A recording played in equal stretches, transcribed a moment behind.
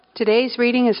Today's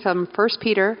reading is from 1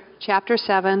 Peter chapter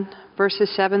 7,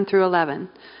 verses 7 through 11.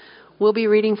 We'll be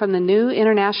reading from the New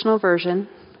International Version.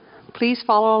 Please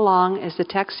follow along as the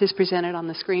text is presented on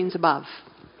the screens above.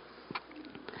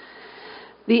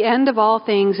 The end of all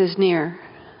things is near.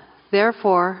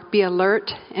 Therefore, be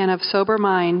alert and of sober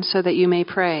mind so that you may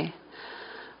pray.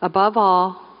 Above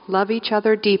all, love each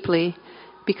other deeply,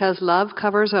 because love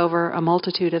covers over a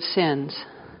multitude of sins.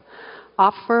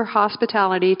 Offer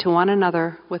hospitality to one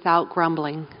another without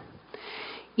grumbling.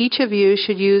 Each of you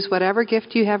should use whatever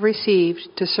gift you have received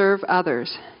to serve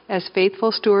others as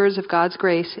faithful stewards of God's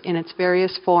grace in its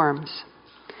various forms.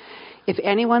 If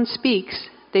anyone speaks,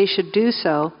 they should do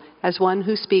so as one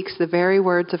who speaks the very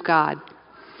words of God.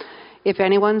 If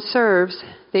anyone serves,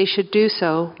 they should do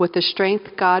so with the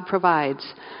strength God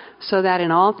provides, so that in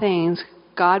all things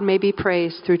God may be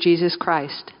praised through Jesus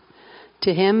Christ.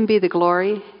 To him be the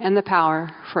glory and the power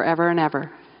forever and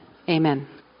ever. Amen.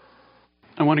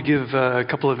 I want to give a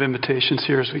couple of invitations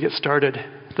here as we get started.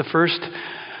 The first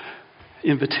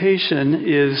invitation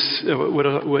is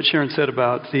what Sharon said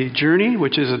about the journey,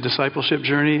 which is a discipleship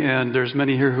journey, and there's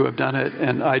many here who have done it,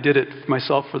 and I did it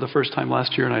myself for the first time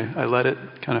last year, and I led it,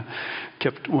 kind of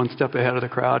kept one step ahead of the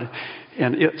crowd,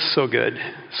 and it's so good.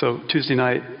 So Tuesday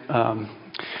night,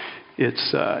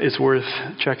 it's worth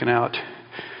checking out.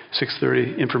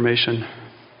 6:30 information.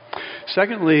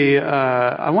 Secondly,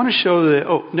 I want to show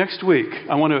that, next week,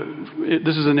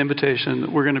 this is an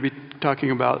invitation. We're going to be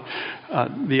talking about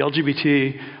the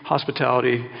LGBT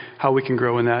hospitality, how we can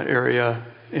grow in that area,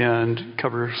 and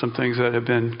cover some things that have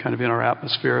been kind of in our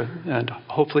atmosphere. And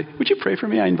hopefully, would you pray for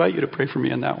me? I invite you to pray for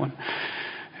me in that one.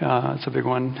 It's a big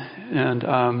one.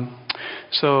 And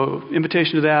so,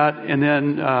 invitation to that. And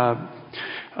then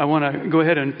I want to go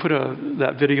ahead and put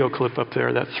that video clip up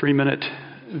there, that 3-minute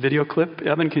video clip.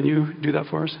 Evan, can you do that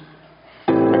for us?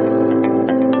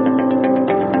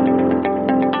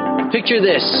 Picture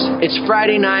this. It's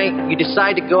Friday night. You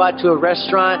decide to go out to a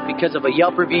restaurant because of a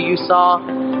Yelp review you saw.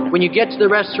 When you get to the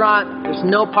restaurant, there's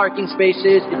no parking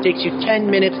spaces. It takes you 10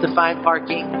 minutes to find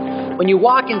parking. When you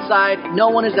walk inside, no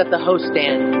one is at the host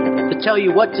stand to tell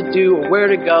you what to do or where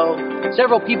to go.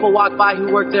 Several people walk by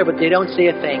who work there, but they don't say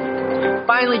a thing.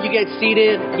 Finally, you get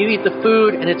seated, you eat the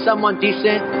food, and it's somewhat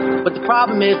decent. But the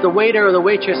problem is the waiter or the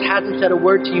waitress hasn't said a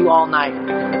word to you all night.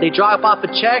 They drop off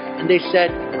a check, and they said,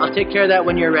 "I'll take care of that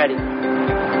when you're ready."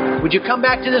 Would you come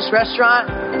back to this restaurant?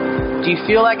 Do you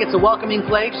feel like it's a welcoming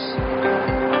place?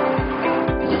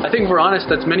 I think if we're honest,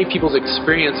 that's many people's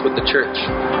experience with the church.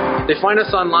 They find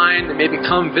us online, they maybe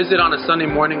come visit on a Sunday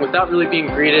morning without really being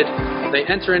greeted. They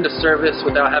enter into service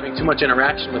without having too much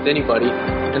interaction with anybody.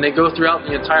 And they go throughout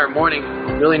the entire morning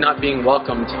really not being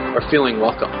welcomed or feeling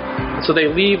welcome. So they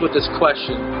leave with this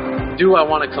question, do I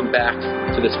want to come back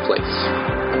to this place?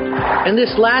 And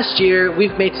this last year,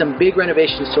 we've made some big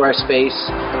renovations to our space.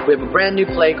 We have a brand new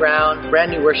playground,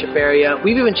 brand new worship area.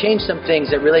 We've even changed some things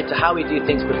that relate to how we do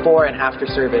things before and after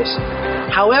service.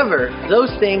 However,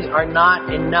 those things are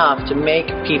not enough to make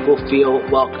people feel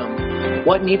welcome.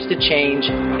 What needs to change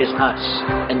is us,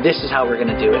 and this is how we're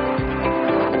going to do it.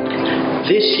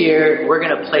 This year, we're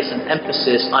going to place an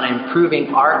emphasis on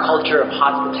improving our culture of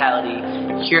hospitality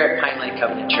here at Pine Lake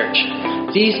Covenant Church.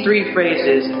 These 3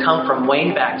 phrases come from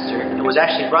Wayne Baxter and was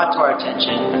actually brought to our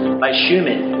attention by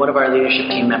Schumann, one of our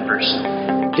leadership team members.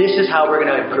 This is how we're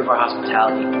going to improve our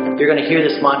hospitality. You're going to hear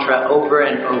this mantra over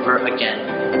and over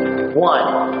again.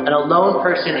 1, an alone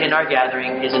person in our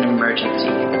gathering is an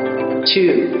emergency.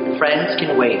 2, friends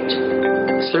can wait.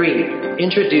 3,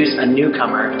 introduce a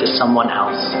newcomer to someone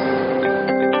else.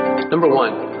 Number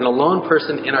 1, an alone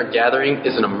person in our gathering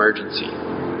is an emergency.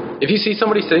 If you see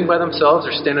somebody sitting by themselves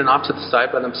or standing off to the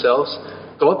side by themselves,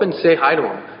 go up and say hi to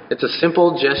them. It's a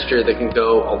simple gesture that can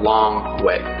go a long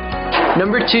way.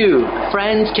 Number 2,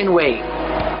 friends can wait.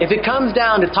 If it comes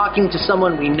down to talking to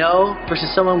someone we know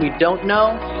versus someone we don't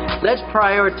know, let's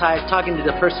prioritize talking to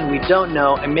the person we don't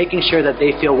know and making sure that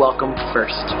they feel welcome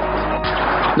first.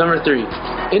 Number 3,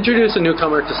 introduce a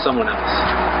newcomer to someone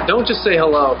else. Don't just say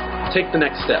hello, take the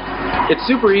next step. It's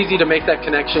super easy to make that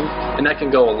connection, and that can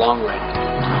go a long way.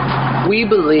 We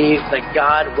believe that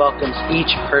God welcomes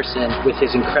each person with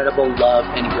his incredible love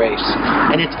and grace.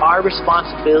 And it's our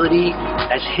responsibility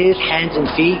as his hands and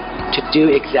feet to do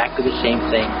exactly the same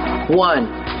thing.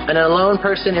 1, an alone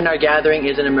person in our gathering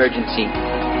is an emergency.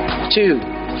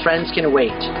 2, friends can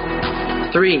wait.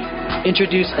 3,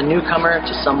 introduce a newcomer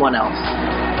to someone else.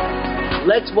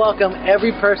 Let's welcome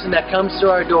every person that comes to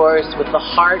our doors with the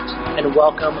heart and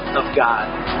welcome of God.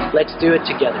 Let's do it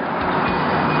together.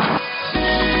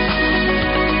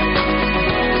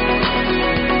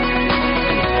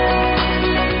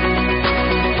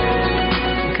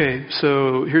 Okay,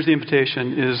 so here's the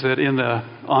invitation, is that in the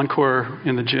encore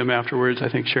in the gym afterwards, I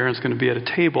think Sharon's going to be at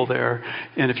a table there.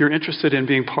 And if you're interested in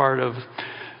being part of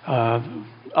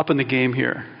up in the game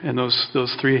here, and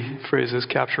those three phrases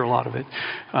capture a lot of it,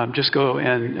 just go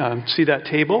and see that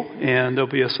table, and there'll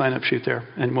be a sign-up sheet there,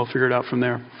 and we'll figure it out from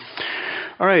there.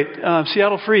 All right,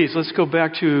 Seattle Freeze, let's go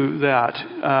back to that.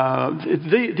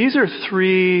 These are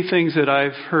three things that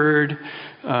I've heard,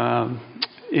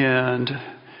 and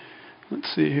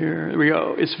let's see here. There we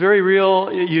go. It's very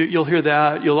real. You'll hear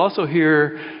that. You'll also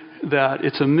hear that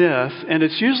it's a myth. And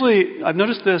it's usually, I've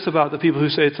noticed this about the people who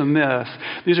say it's a myth.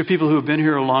 These are people who have been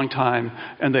here a long time,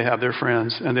 and they have their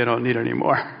friends, and they don't need any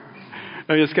more.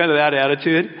 I mean, it's kind of that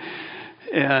attitude.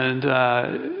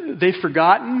 And they've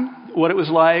forgotten what it was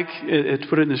like. To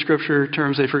put it in the scripture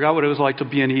terms, they forgot what it was like to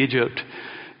be in Egypt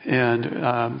and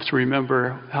to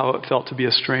remember how it felt to be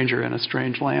a stranger in a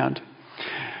strange land.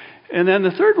 And then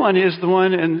the third one is the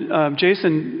one, and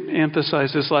Jason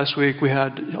emphasized this last week. We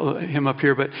had him up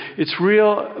here, but it's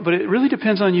real, but it really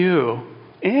depends on you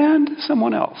and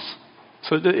someone else.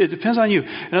 So it depends on you.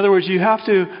 In other words, you have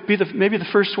to be maybe the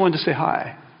first one to say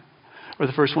hi or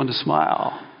the first one to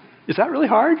smile. Is that really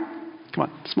hard? Come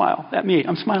on, smile at me.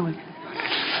 I'm smiling.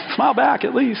 Smile back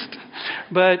at least.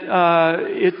 But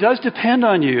it does depend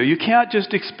on you. You can't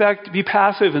just be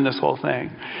passive in this whole thing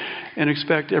and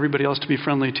expect everybody else to be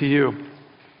friendly to you.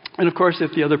 And of course,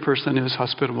 if the other person is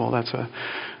hospitable, that's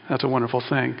a wonderful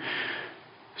thing.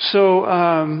 So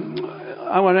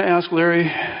I want to ask Larry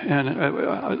and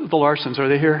the Larsons, are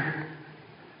they here?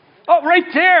 Oh, right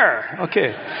there!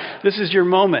 Okay, this is your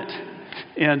moment.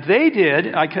 And they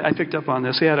did, I picked up on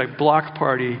this, they had a block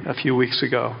party a few weeks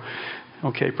ago.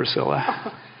 Okay, Priscilla.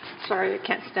 Oh, sorry, I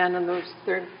can't stand on those,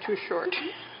 they're too short.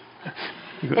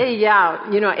 Hey, yeah,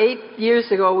 8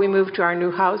 years ago we moved to our new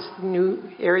house, new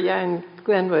area in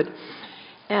Glenwood.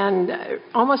 And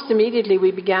almost immediately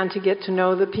we began to get to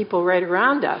know the people right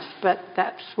around us, but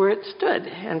that's where it stood.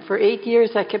 And for 8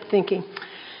 years I kept thinking,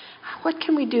 what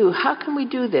can we do? How can we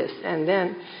do this? And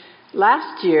then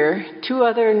last year, two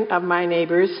other of my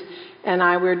neighbors and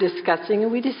I were discussing,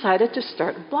 and we decided to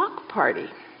start a block party.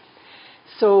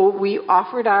 So we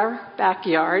offered our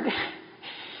backyard,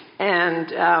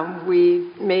 and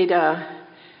we made a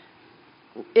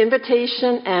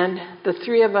invitation, and the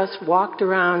three of us walked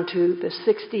around to the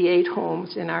 68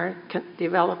 homes in our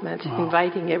development,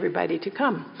 inviting everybody to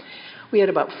come. We had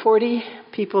about 40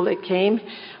 people that came.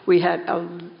 We had a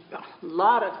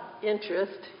lot of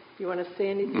interest. You want to say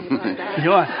anything about that? You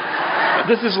want?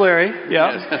 This is Larry.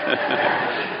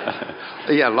 Yeah.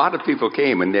 Yeah, a lot of people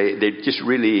came, and they just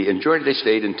really enjoyed it. They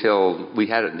stayed until we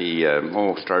had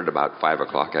it started about 5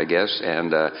 o'clock, I guess,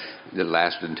 and it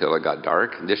lasted until it got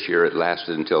dark. This year it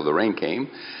lasted until the rain came.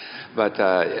 But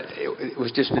it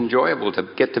was just enjoyable to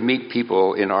get to meet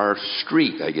people in our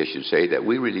street, I guess you'd say, that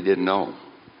we really didn't know.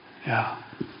 Yeah.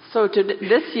 So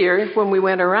this year, when we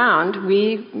went around,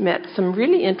 we met some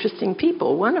really interesting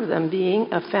people, one of them being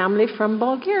a family from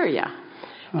Bulgaria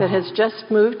that has just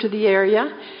moved to the area.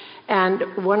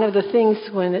 And one of the things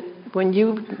when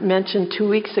you mentioned 2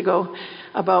 weeks ago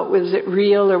about was it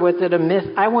real or was it a myth,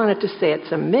 I wanted to say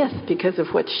it's a myth because of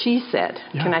what she said.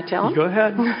 Yeah. Can I tell them? Go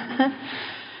ahead.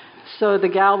 So the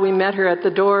gal, we met her at the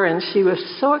door, and she was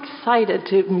so excited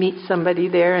to meet somebody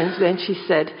there. And then she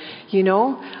said,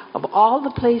 of all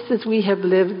the places we have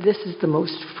lived, this is the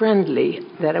most friendly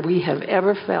that we have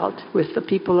ever felt with the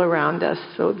people around us.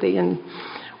 So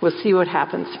we'll see what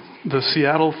happens. The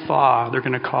Seattle Thaw, they're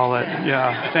going to call it.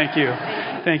 Yeah, thank you.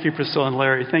 Thank you, Priscilla and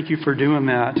Larry. Thank you for doing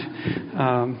that.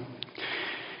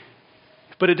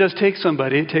 But it does take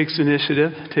somebody. It takes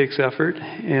initiative. It takes effort.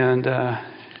 And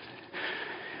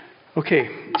okay,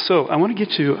 so I want to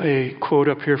get you a quote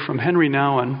up here from Henry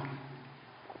Nouwen.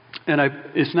 And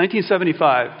it's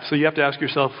 1975, so you have to ask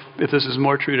yourself if this is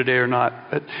more true today or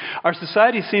not. But our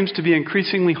society seems to be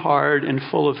increasingly hard and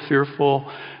full of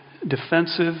fearful,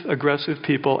 defensive, aggressive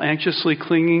people, anxiously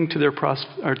clinging to their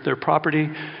property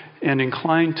and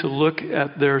inclined to look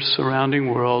at their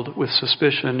surrounding world with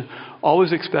suspicion,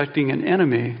 always expecting an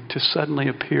enemy to suddenly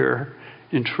appear,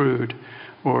 intrude,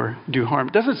 or do harm.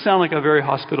 It doesn't sound like a very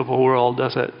hospitable world,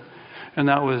 does it? And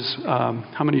that was,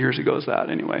 how many years ago is that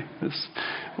anyway? It's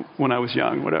when I was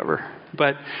young, whatever.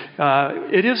 But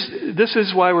this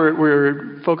is why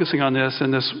we're focusing on this,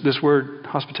 and this word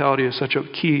hospitality is such a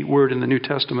key word in the New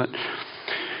Testament.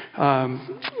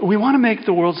 We want to make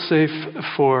the world safe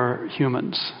for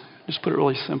humans. Just put it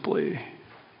really simply.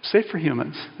 Safe for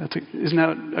humans. Isn't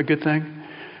that a good thing?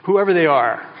 Whoever they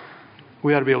are,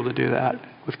 we ought to be able to do that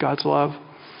with God's love.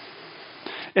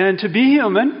 And to be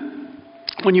human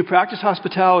when you practice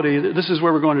hospitality, this is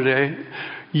where we're going today,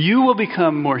 you will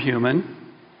become more human,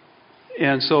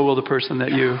 and so will the person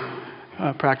that you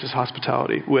practice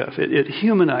hospitality with. It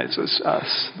humanizes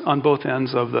us on both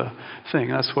ends of the thing.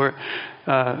 That's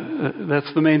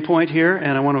the main point here,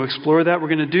 and I want to explore that. We're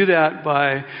going to do that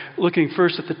by looking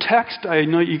first at the text. I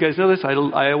know you guys know this.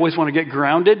 I always want to get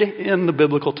grounded in the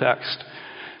biblical text.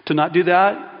 To not do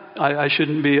that, I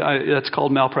shouldn't be. That's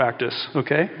called malpractice.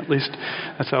 Okay, at least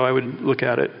that's how I would look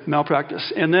at it.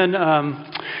 Malpractice, and then.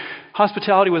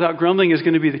 Hospitality without grumbling is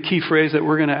going to be the key phrase that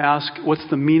we're going to ask, what's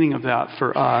the meaning of that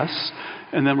for us?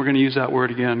 And then we're going to use that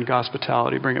word again,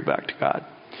 hospitality, bring it back to God.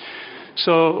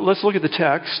 So let's look at the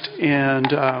text.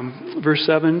 And verse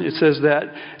 7, it says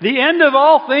that the end of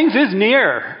all things is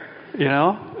near. You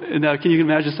know? Now, can you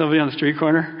imagine somebody on the street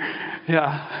corner?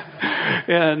 Yeah.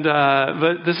 And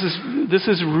but this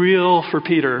is real for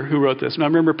Peter, who wrote this. Now,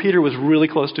 remember, Peter was really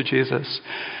close to Jesus.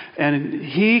 And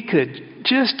he could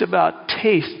just about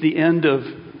taste the end of,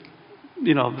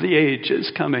 the age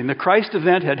is coming. The Christ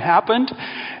event had happened,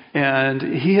 and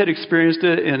he had experienced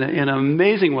it in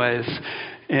amazing ways.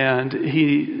 And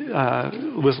he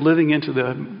was living into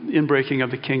the inbreaking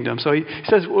of the kingdom. So he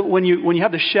says, when you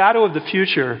have the shadow of the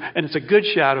future, and it's a good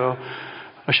shadow,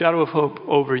 a shadow of hope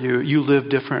over you, you live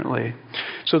differently.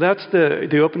 So that's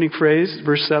the opening phrase,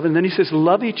 verse 7. Then he says,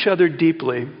 love each other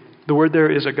deeply. The word there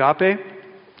is agape.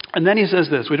 And then he says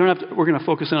this. We're going to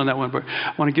focus in on that one, but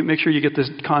I want to make sure you get this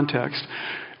context.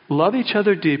 Love each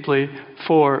other deeply,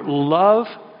 for love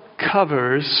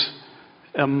covers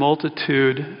a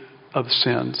multitude of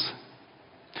sins.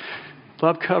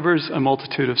 Love covers a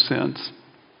multitude of sins.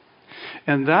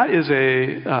 And that is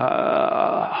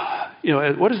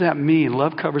what does that mean?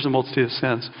 Love covers a multitude of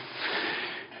sins.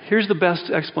 Here's the best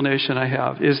explanation I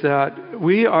have, is that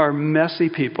we are messy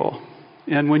people.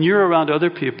 And when you're around other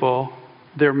people,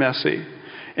 they're messy.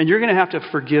 And you're going to have to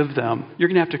forgive them. You're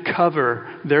going to have to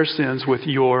cover their sins with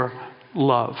your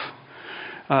love.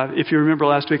 If you remember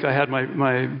last week, I had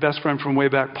my best friend from way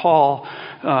back, Paul,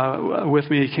 with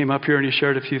me. He came up here and he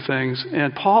shared a few things.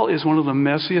 And Paul is one of the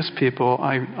messiest people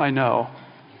I know.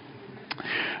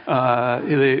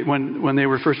 When they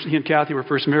were first, he and Kathy were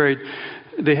first married,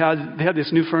 they had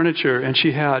this new furniture, and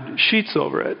she had sheets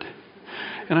over it.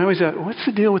 And I always thought, what's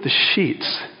the deal with the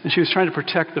sheets? And she was trying to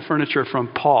protect the furniture from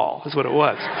Paul, is what it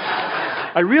was.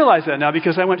 I realize that now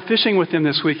because I went fishing with him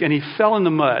this week, and he fell in the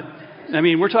mud. I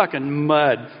mean, we're talking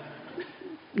mud,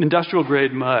 industrial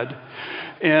grade mud.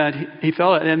 And he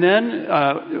fell, and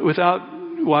then without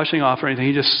washing off or anything,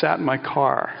 he just sat in my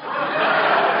car.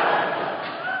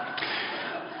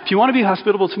 If you want to be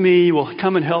hospitable to me, you will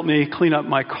come and help me clean up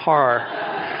my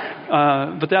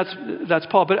car. But that's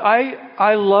Paul. But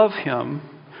I love him.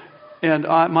 And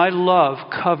my love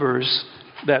covers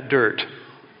that dirt,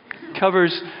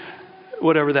 covers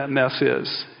whatever that mess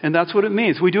is. And that's what it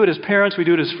means. We do it as parents. We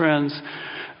do it as friends.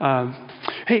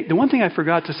 Hey, the one thing I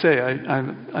forgot to say,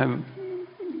 I'm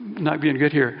not being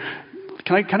good here.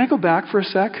 Can I go back for a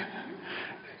sec?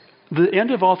 The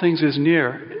end of all things is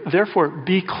near. Therefore,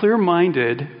 be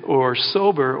clear-minded or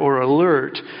sober or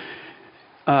alert.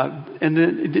 And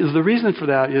the reason for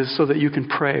that is so that you can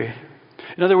pray.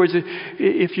 In other words,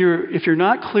 if you're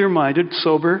not clear-minded,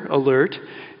 sober, alert,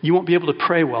 you won't be able to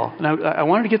pray well. And I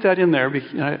wanted to get that in there.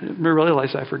 I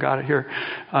realized I forgot it here.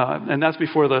 And that's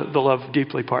before the love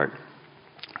deeply part.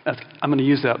 I'm going to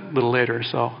use that a little later.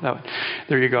 So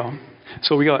there you go.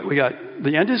 So we got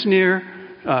the end is near.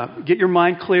 Get your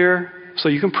mind clear so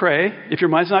you can pray. If your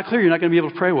mind's not clear, you're not going to be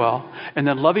able to pray well. And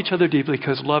then love each other deeply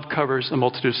because love covers a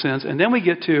multitude of sins. And then we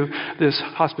get to this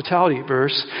hospitality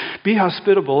verse. Be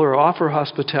hospitable or offer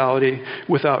hospitality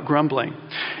without grumbling.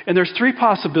 And there's three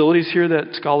possibilities here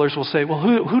that scholars will say, well,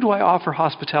 who do I offer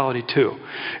hospitality to?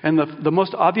 And the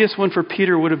most obvious one for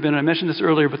Peter would have been, I mentioned this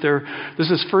earlier, but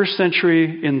this is first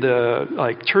century in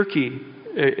the Turkey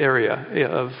area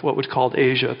of what was called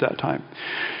Asia at that time.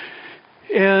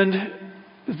 And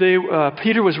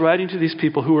Peter was writing to these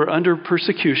people who were under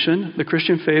persecution. The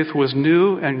Christian faith was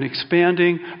new and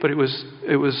expanding, but it was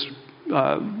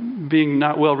being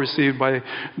not well received by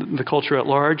the culture at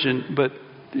large. But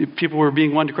people were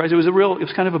being won to Christ. It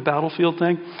was kind of a battlefield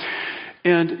thing.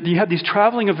 And you had these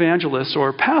traveling evangelists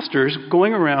or pastors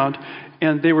going around,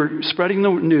 and they were spreading the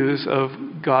news of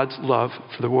God's love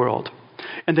for the world.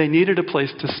 And they needed a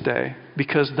place to stay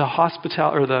because the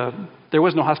There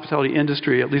was no hospitality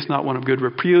industry, at least not one of good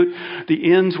repute. The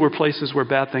inns were places where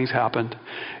bad things happened.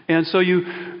 And so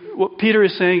what Peter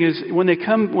is saying is when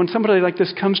somebody like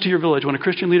this comes to your village, when a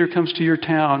Christian leader comes to your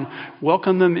town,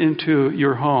 welcome them into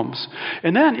your homes.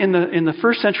 And then in the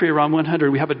first century, around 100,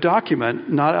 we have a document,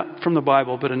 not from the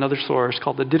Bible, but another source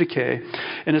called the Didache.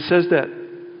 And it says that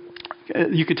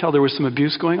you could tell there was some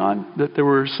abuse going on, that there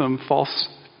were some false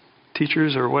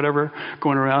teachers or whatever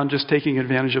going around just taking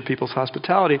advantage of people's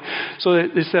hospitality. So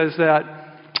it says that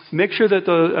make sure that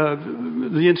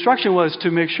the instruction was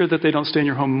to make sure that they don't stay in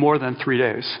your home more than 3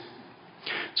 days.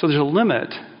 So there's a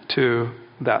limit to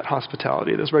that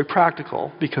hospitality. That's very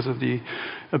practical because of the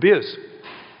abuse.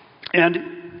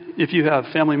 And if you have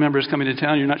family members coming to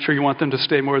town, you're not sure you want them to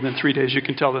stay more than 3 days, you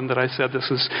can tell them that I said this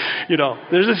is,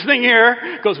 there's this thing here,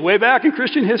 it goes way back in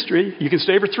Christian history. You can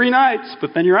stay for 3 nights,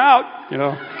 but then you're out,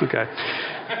 Okay.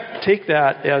 Take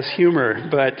that as humor,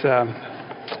 but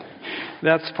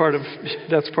that's part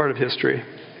of history.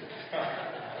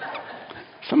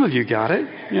 Some of you got it,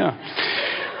 yeah.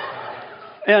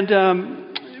 And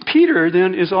Peter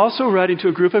then is also writing to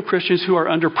a group of Christians who are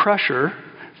under pressure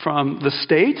from the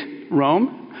state,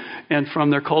 Rome, and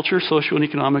from their culture, socially and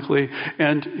economically.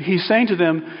 And he's saying to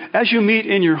them, as you meet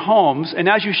in your homes and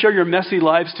as you share your messy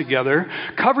lives together,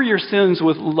 cover your sins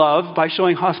with love by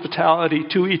showing hospitality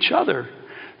to each other.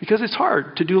 Because it's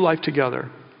hard to do life together.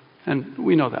 And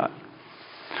we know that.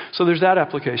 So there's that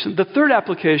application. The third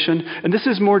application, and this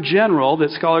is more general, that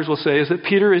scholars will say, is that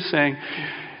Peter is saying,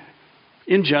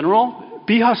 in general,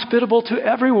 be hospitable to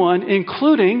everyone,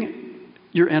 including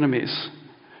your enemies.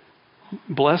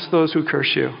 Bless those who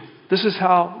curse you. This is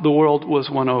how the world was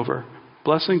won over.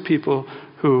 Blessing people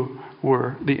who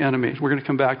were the enemy. We're going to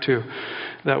come back to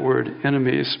that word,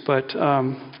 enemies. But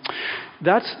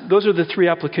those are the 3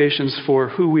 applications for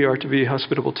who we are to be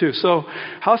hospitable to. So,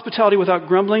 hospitality without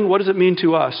grumbling, what does it mean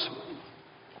to us?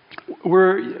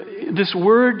 This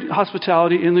word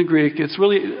hospitality in the Greek, it's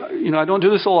really, I don't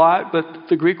do this a lot, but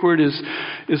the Greek word is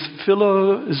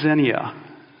philoxenia.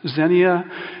 Xenia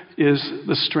is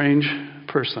the strange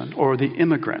person or the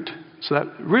immigrant. So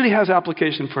that really has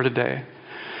application for today.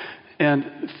 And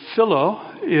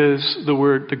philo is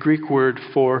the Greek word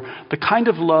for the kind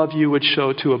of love you would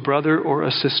show to a brother or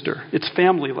a sister. It's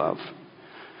family love.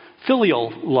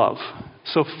 Filial love.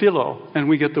 So philo, and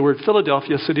we get the word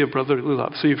Philadelphia, city of brotherly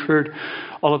love. So you've heard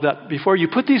all of that before. You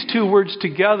put these 2 words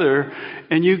together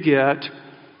and you get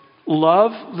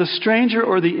love the stranger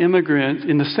or the immigrant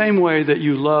in the same way that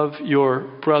you love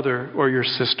your brother or your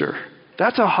sister.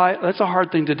 That's a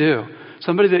hard thing to do.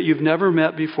 Somebody that you've never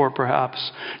met before,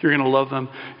 perhaps, you're going to love them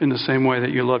in the same way that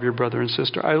you love your brother and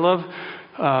sister. I love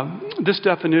this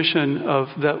definition of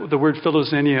the word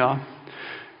philoxenia.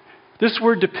 This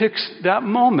word depicts that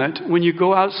moment when you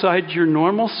go outside your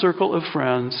normal circle of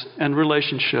friends and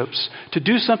relationships to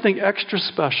do something extra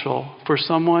special for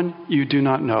someone you do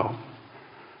not know.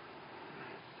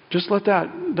 Just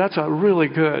that's a really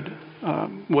good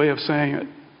way of saying it.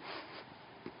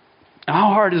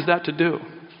 How hard is that to do?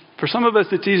 For some of us,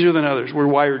 it's easier than others. We're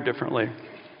wired differently.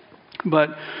 But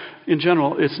in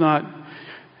general, it's not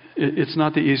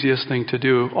the easiest thing to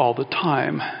do all the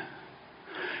time.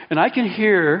 And I can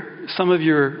hear some of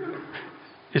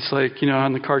it's like,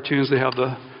 on the cartoons, they have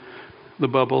the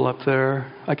bubble up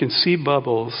there. I can see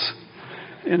bubbles.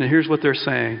 And here's what they're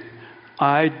saying.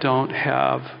 I don't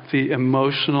have the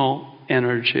emotional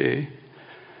energy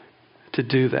to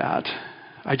do that.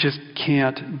 I just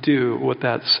can't do what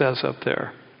that says up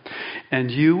there. And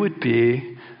you would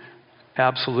be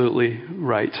absolutely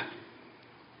right.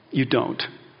 You don't.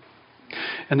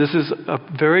 And this is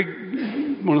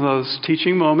one of those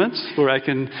teaching moments where I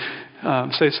can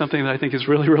say something that I think is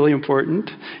really, really important.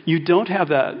 You don't have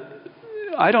that.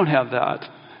 I don't have that.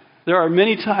 There are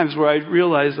many times where I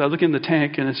realize I look in the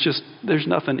tank and it's just, there's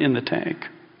nothing in the tank.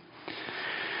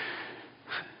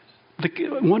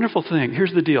 The wonderful thing,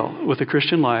 here's the deal with the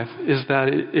Christian life, is that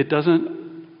it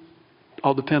doesn't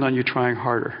all depend on you trying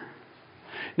harder.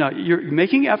 Now,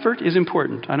 making effort is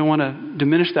important. I don't want to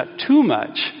diminish that too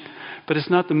much, but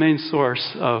it's not the main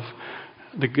source of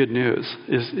the good news.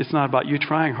 It's not about you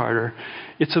trying harder.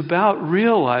 It's about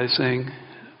realizing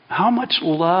how much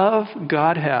love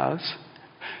God has.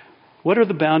 What are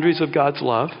the boundaries of God's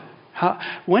love?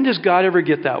 When does God ever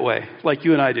get that way, like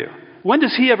you and I do? When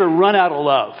does He ever run out of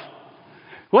love?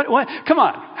 What? Come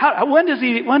on. When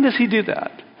does He do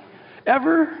that?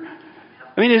 Ever?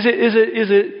 I mean, is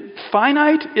it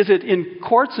finite? Is it in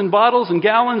quarts and bottles and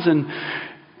gallons? And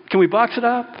can we box it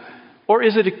up? Or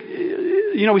is it?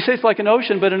 We say it's like an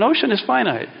ocean, but an ocean is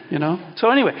finite. So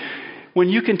anyway, when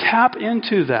you can tap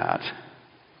into that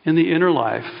in the inner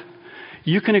life,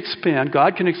 you can expand,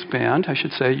 God can expand, I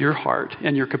should say, your heart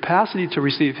and your capacity to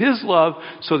receive His love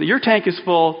so that your tank is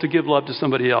full to give love to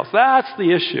somebody else. That's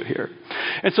the issue here.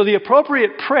 And so the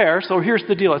appropriate prayer, so here's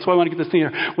the deal. That's why I want to get this thing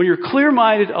here. When you're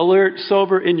clear-minded, alert,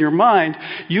 sober in your mind,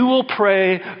 you will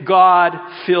pray, God,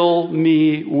 fill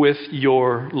me with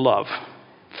your love.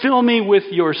 Fill me with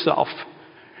yourself.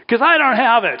 Because I don't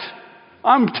have it.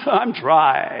 I'm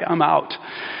dry. I'm out.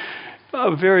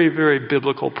 A very, very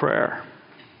biblical prayer.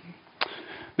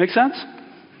 Make sense?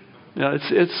 Yeah,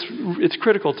 it's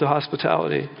critical to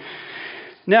hospitality.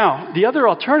 Now, the other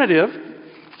alternative,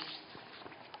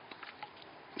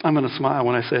 I'm going to smile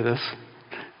when I say this,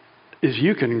 is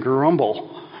you can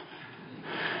grumble.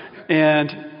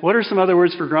 And what are some other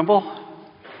words for grumble?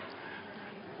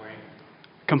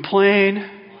 Complain.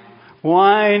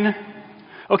 Whine.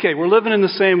 Okay, we're living in the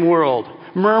same world.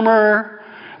 Murmur.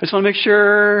 I just want to make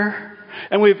sure.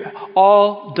 And we've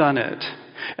all done it.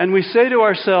 And we say to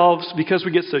ourselves, because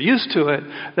we get so used to it,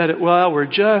 that, we're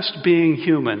just being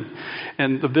human.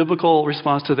 And the biblical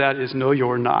response to that is, no,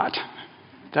 you're not.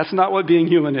 That's not what being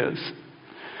human is.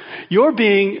 You're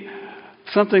being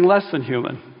something less than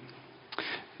human.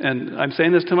 And I'm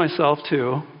saying this to myself,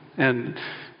 too. And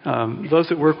those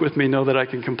that work with me know that I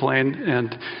can complain.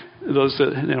 And those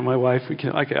that, my wife,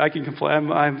 I can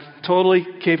complain. I'm totally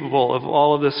capable of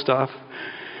all of this stuff.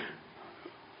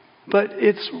 But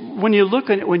it's when you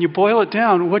look at it, when you boil it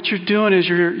down, what you're doing is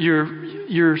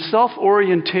your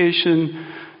self-orientation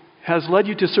has led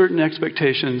you to certain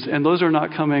expectations, and those are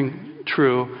not coming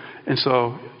true, and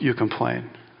so you complain.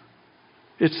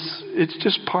 It's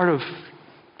just part of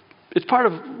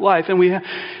life, and we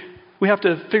have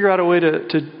to figure out a way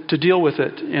to deal with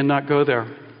it and not go there.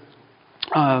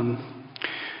 Part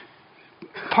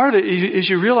of it is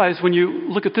you realize when you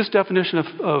look at this definition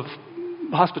of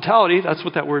hospitality, that's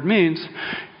what that word means,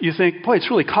 you think, boy, it's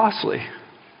really costly.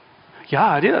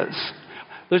 Yeah, it is.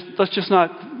 Let's just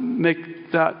not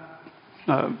make that,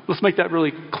 let's make that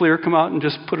really clear, come out and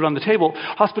just put it on the table.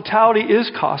 Hospitality is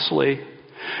costly.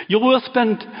 You will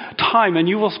spend time and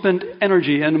you will spend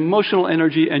energy and emotional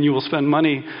energy and you will spend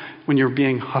money when you're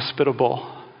being hospitable.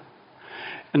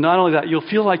 And not only that, you'll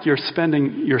feel like you're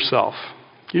spending yourself.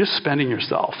 You're just spending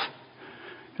yourself.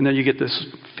 And then you get this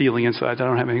feeling inside, I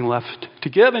don't have anything left to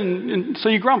give, and so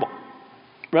you grumble.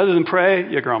 Rather than pray,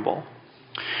 you grumble.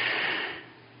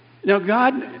 Now,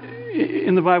 God,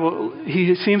 in the Bible,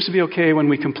 He seems to be okay when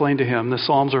we complain to Him. The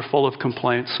Psalms are full of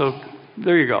complaints. So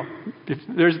there you go.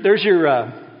 There's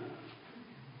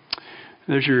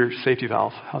your safety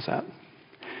valve. How's that?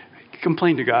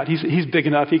 Complain to God. He's big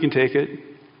enough. He can take it.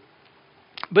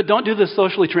 But don't do the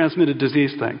socially transmitted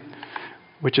disease thing,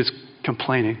 which is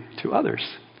complaining to others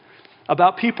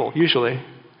about people, usually,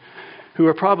 who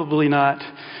are probably not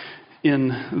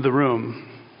in the room.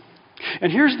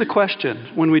 And here's the question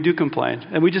when we do complain,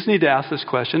 and we just need to ask this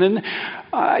question. And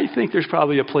I think there's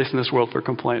probably a place in this world for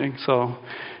complaining. So,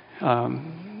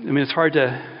 it's hard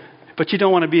to, but you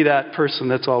don't want to be that person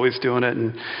that's always doing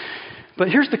it. But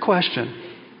here's the question.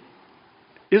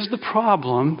 Is the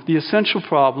problem, the essential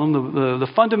problem, the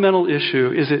fundamental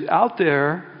issue, is it out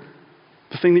there,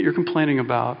 the thing that you're complaining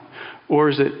about, or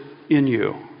is it in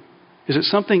you? Is it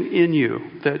something in you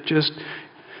that just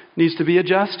needs to be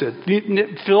adjusted,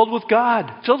 filled with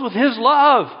God, filled with His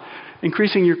love,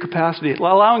 increasing your capacity,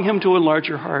 allowing Him to enlarge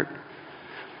your heart?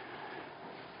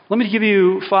 Let me give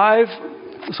you 5,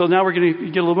 so now we're going to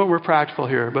get a little bit more practical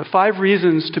here, but 5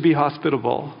 reasons to be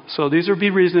hospitable. So these would be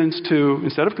reasons to,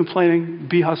 instead of complaining,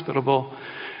 be hospitable.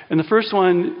 And the first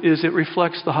one is it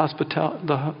reflects the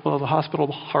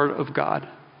hospitable heart of God.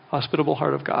 Hospitable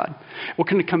heart of God. We're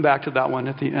going to come back to that one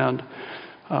at the end.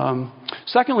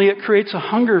 Secondly, it creates a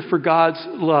hunger for God's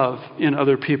love in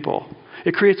other people.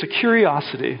 It creates a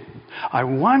curiosity. I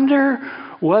wonder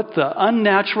what the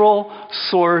unnatural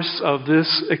source of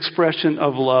this expression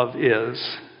of love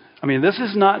is. This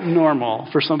is not normal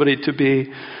for somebody to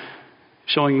be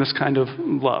showing this kind of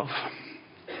love.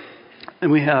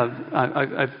 And we have,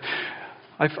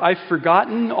 I've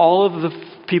forgotten all of the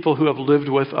people who have lived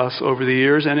with us over the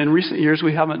years, and in recent years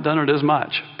we haven't done it as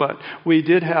much. But we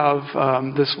did have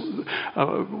this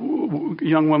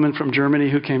young woman from Germany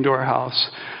who came to our house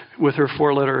with her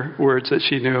 4-letter words that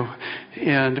she knew.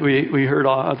 And we heard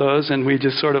all of those, and we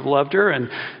just sort of loved her, and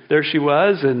there she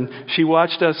was, and she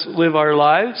watched us live our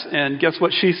lives, and guess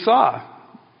what she saw?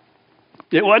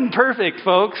 It wasn't perfect,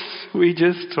 folks. We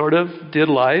just sort of did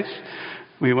life.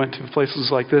 We went to places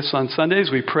like this on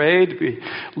Sundays. We prayed. We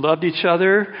loved each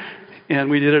other. And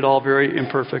we did it all very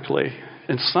imperfectly.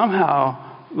 And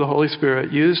somehow the Holy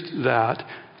Spirit used that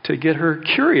to get her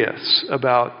curious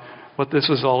about what this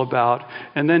was all about.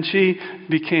 And then she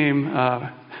became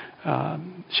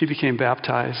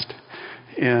baptized,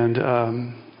 and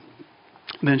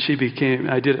then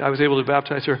I was able to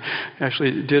baptize her.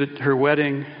 Actually, did her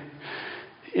wedding,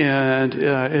 and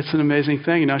it's an amazing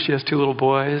thing. Now she has 2 little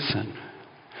boys, and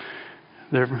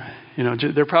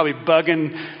they're probably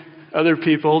bugging other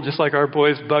people just like our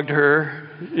boys bugged her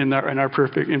in our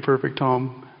imperfect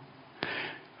home.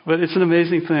 But it's an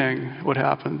amazing thing what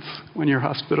happens when you're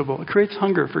hospitable. It creates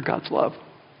hunger for God's love.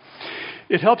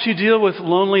 It helps you deal with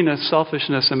loneliness,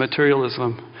 selfishness, and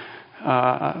materialism.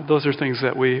 Those are things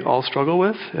that we all struggle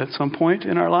with at some point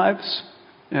in our lives.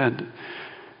 And,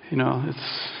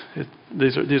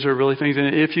 these are really things.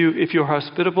 And if you're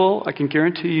hospitable, I can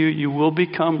guarantee you will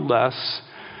become less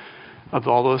of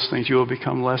all those things. You will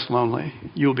become less lonely.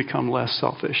 You will become less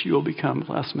selfish. You will become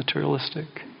less materialistic.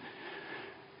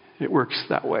 It works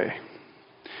that way.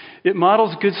 It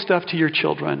models good stuff to your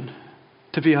children,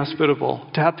 to be hospitable,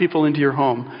 to have people into your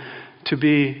home, to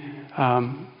be,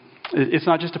 it's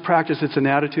not just a practice, it's an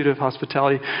attitude of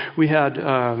hospitality. We had,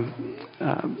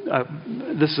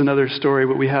 this is another story,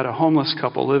 but we had a homeless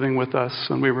couple living with us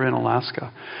when we were in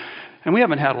Alaska. And we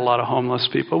haven't had a lot of homeless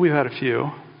people. We've had a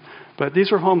few. But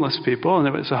these were homeless people, and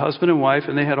it was a husband and wife,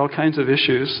 and they had all kinds of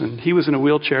issues. And he was in a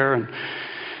wheelchair, and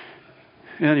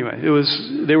anyway,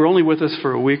 they were only with us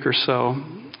for a week or so.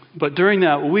 But during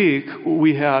that week,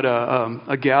 we had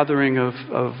a gathering of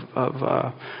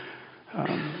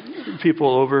people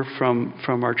over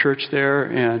from our church there,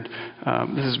 and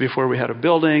this is before we had a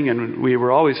building, and we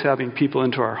were always having people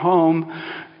into our home.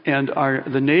 And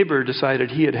the neighbor decided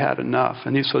he had had enough,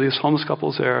 and so these homeless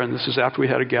couples there, and this is after we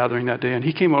had a gathering that day, and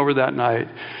he came over that night,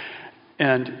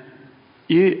 and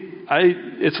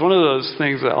it's one of those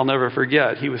things that I'll never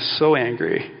forget. He was so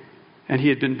angry, and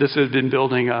this had been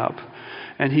building up,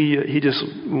 and he just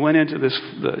went into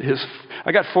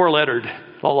I got 4-lettered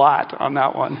a lot on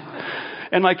that one,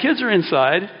 and my kids are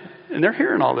inside, and they're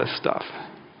hearing all this stuff.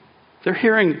 They're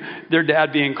hearing their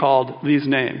dad being called these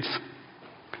names.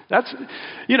 That's,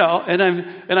 and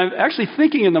I'm actually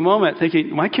thinking in the moment,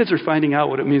 my kids are finding out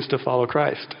what it means to follow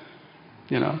Christ.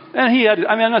 And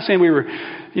I'm not saying we were,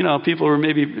 people were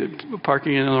maybe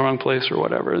parking in the wrong place or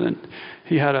whatever. And then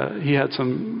he had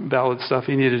some valid stuff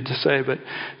he needed to say. But,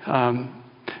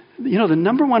 the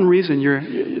number one reason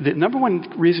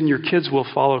your kids will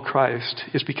follow Christ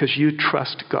is because you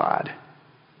trust God.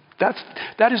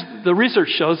 That is, the research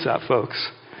shows that, folks.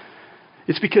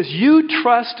 It's because you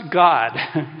trust God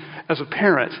as a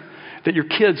parent that your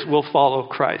kids will follow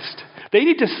Christ. They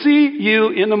need to see you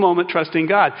in the moment trusting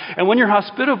God. And when you're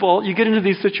hospitable, you get into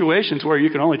these situations where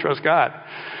you can only trust God.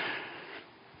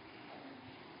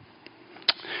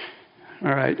 All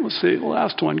right, let's see. The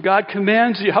last one. God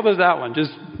commands you. How about that one?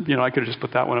 I could have just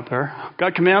put that one up there.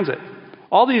 God commands it.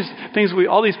 All these things,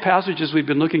 all these passages we've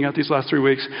been looking at these last 3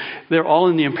 weeks, they're all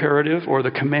in the imperative or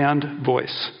the command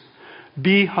voice.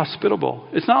 Be hospitable.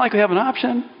 It's not like we have an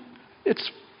option.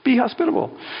 It's be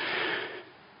hospitable.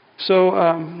 So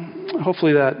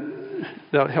hopefully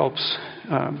that helps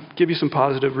give you some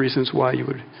positive reasons why you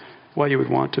would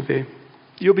want to be.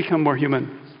 You'll become more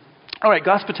human. All right,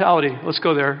 hospitality. Let's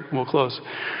go there and we'll close.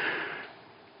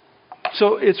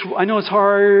 So I know it's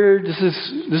hard. This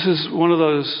is one of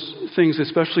those things,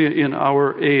 especially in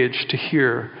our age, to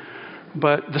hear.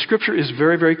 But the Scripture is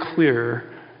very, very clear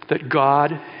that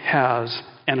God has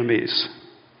enemies.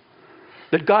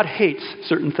 That God hates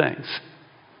certain things.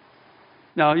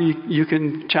 Now, you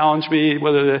can challenge me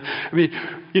whether we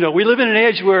live in an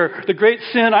age where the great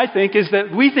sin, I think, is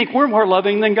that we think we're more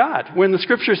loving than God. When the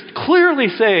Scriptures clearly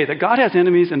say that God has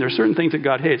enemies and there are certain things that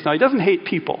God hates. Now, He doesn't hate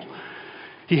people.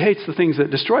 He hates the things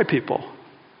that destroy people.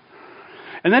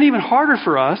 And then even harder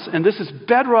for us, and this is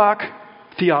bedrock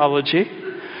theology,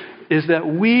 is that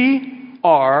we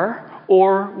are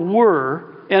or were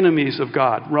enemies of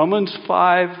God. Romans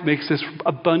 5 makes this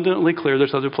abundantly clear.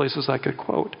 There's other places I could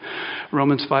quote.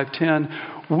 Romans 5:10.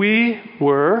 We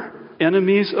were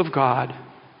enemies of God,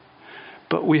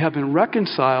 but we have been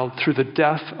reconciled through the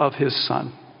death of His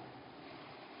Son.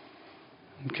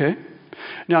 Okay?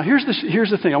 Now here's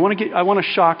the thing. I want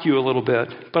to shock you a little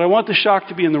bit, but I want the shock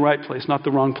to be in the right place, not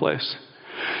the wrong place.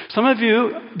 Some of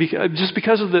you, just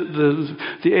because of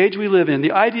the age we live in,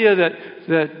 the idea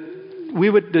that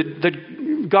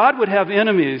God would have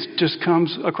enemies just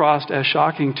comes across as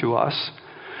shocking to us.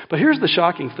 But here's the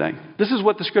shocking thing. This is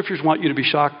what the Scriptures want you to be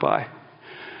shocked by.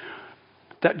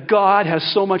 That God has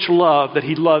so much love that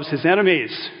He loves His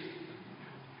enemies.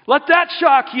 Let that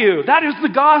shock you. That is the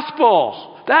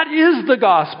gospel. That is the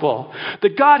gospel.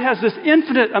 That God has this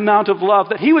infinite amount of love,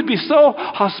 that he would be so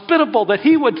hospitable that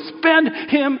he would spend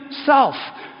himself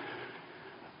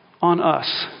on us.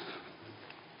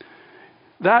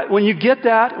 That when you get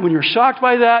that, when you're shocked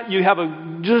by that, you have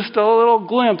just a little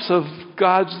glimpse of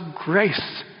God's grace.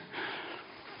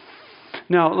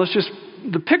 Now,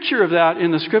 the picture of that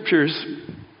in the Scriptures,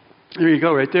 there you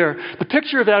go right there. The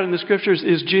picture of that in the Scriptures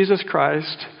is Jesus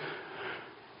Christ,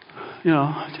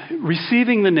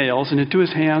 receiving the nails into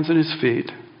his hands and his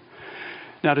feet.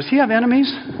 Now, does he have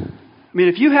enemies? I mean,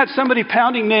 if you had somebody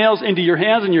pounding nails into your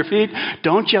hands and your feet,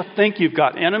 don't you think you've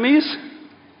got enemies?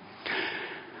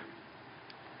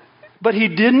 But he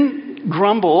didn't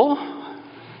grumble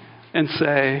and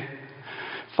say,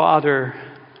 Father,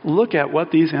 look at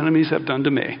what these enemies have done to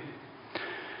me.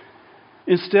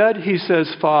 Instead, he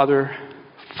says, Father,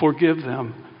 forgive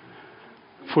them,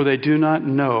 for they do not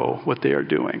know what they are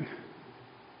doing.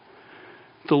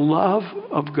 The love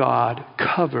of God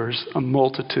covers a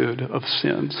multitude of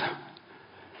sins.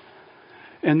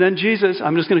 And then Jesus,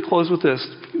 I'm just going to close with this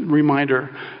reminder,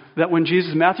 that when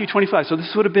Jesus, Matthew 25, so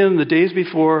this would have been the days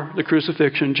before the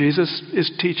crucifixion, Jesus is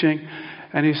teaching,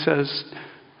 and he says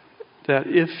that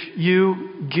if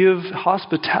you give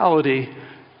hospitality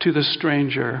to the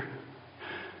stranger,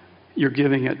 you're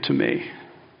giving it to me.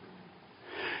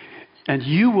 And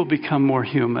you will become more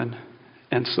human,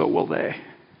 and so will they.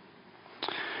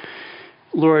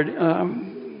 Lord,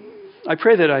 I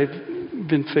pray that I've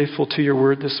been faithful to your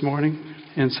word this morning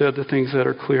and said the things that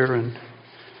are clear and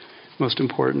most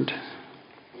important.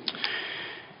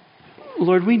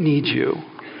 Lord, we need you.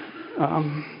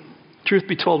 Truth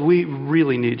be told, we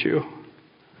really need you.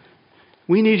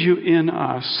 We need you in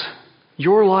us.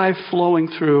 Your life flowing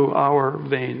through our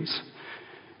veins,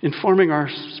 informing our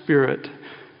spirit.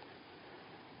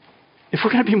 If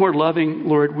we're going to be more loving,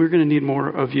 Lord, we're going to need more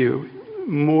of you.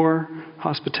 More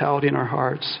hospitality in our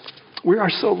hearts. We are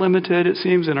so limited, it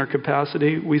seems, in our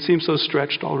capacity. We seem so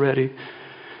stretched already.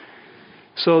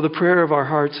 So the prayer of our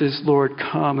hearts is, Lord,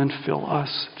 come and fill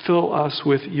us. Fill us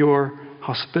with your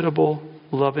hospitable,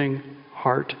 loving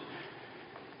heart.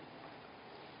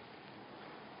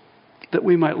 That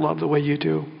we might love the way you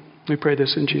do. We pray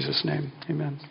this in Jesus' name. Amen.